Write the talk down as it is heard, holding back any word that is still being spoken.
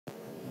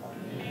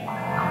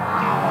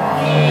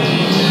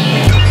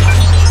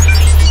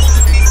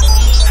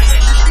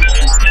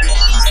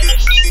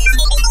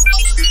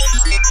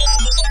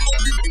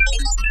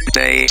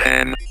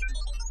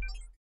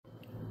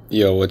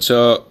Yo, what's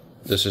up?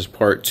 This is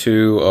part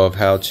 2 of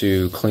how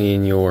to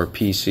clean your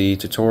PC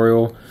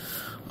tutorial.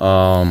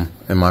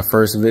 In my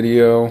first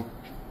video,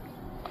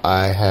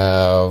 I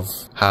have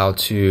how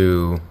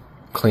to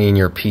clean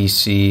your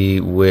PC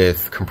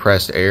with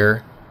compressed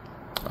air.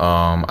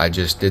 I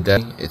just did that.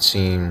 It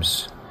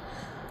seems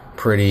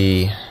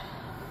pretty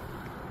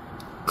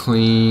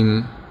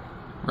clean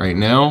right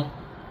now,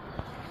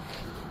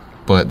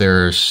 but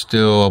there's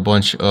still a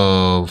bunch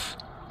of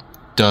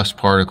dust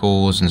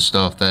particles and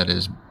stuff that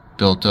is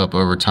built up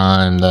over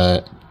time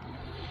that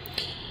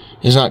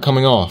is not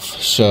coming off.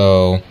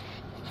 So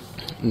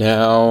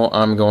now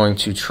I'm going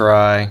to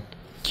try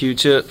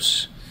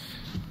Q-tips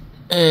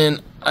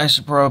and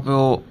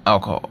isopropyl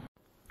alcohol.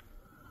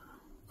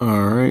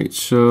 Alright,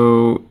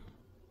 so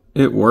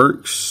it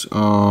works.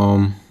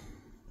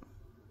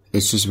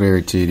 It's just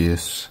very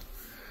tedious.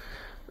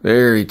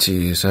 Very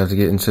tedious. I have to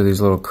get into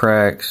these little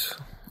cracks.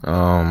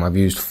 I've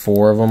used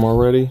 4 of them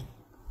already.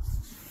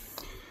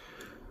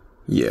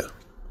 Yeah.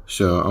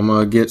 So I'm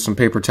gonna get some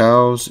paper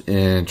towels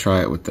and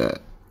try it with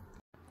that.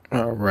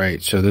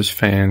 Alright, so this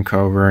fan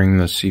covering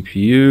the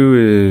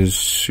CPU is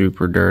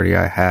super dirty.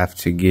 I have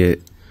to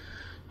get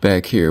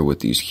back here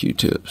with these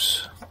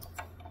Q-tips.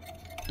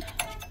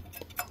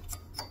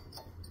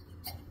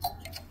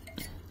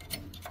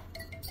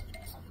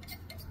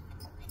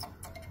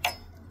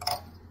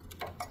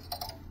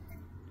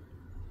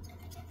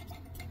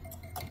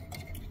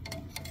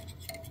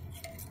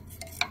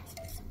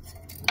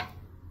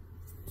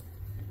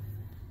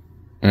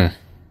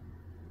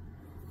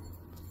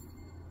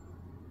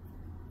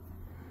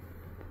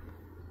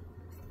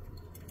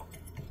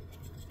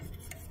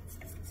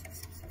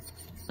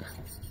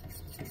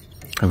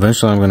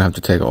 Eventually I'm going to have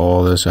to take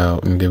all this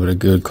out and give it a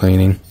good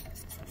cleaning.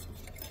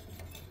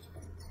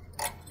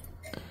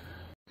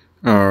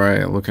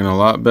 Alright, looking a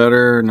lot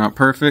better, not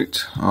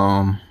perfect.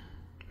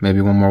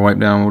 Maybe one more wipe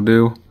down will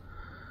do.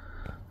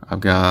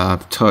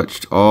 I've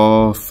touched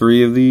all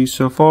 3 of these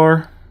so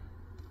far.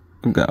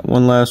 I've got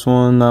one last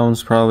one. That one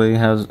probably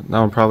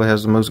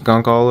has the most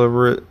gunk all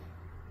over it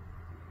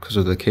because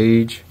of the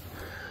cage.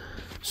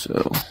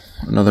 So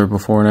another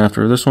before and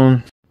after this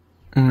one.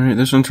 Alright,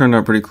 this one turned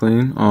out pretty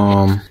clean.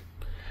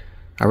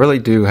 I really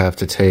do have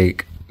to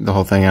take the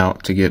whole thing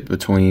out to get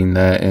between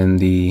that and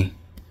the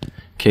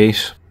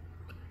case.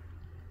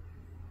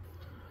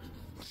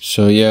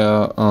 So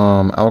yeah,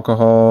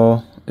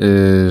 alcohol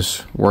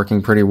is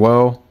working pretty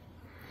well.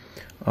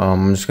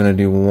 I'm just gonna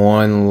do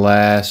one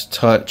last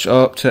touch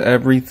up to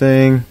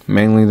everything,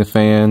 mainly the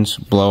fans,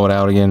 blow it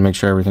out again, make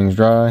sure everything's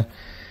dry.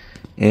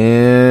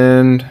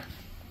 And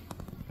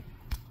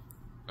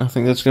I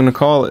think that's gonna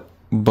call it.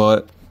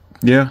 But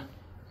yeah,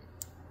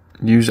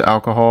 use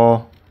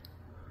alcohol,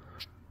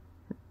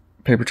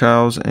 paper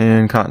towels,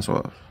 and cotton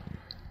swabs.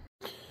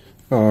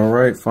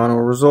 Alright, final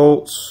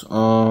results.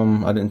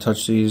 I didn't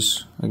touch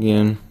these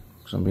again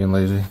because I'm being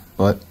lazy,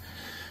 but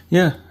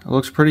yeah, it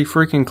looks pretty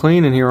freaking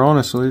clean in here,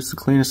 honestly. It's the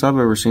cleanest I've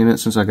ever seen it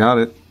since I got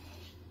it.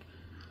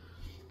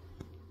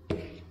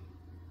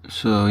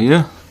 So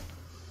yeah,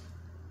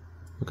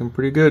 looking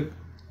pretty good.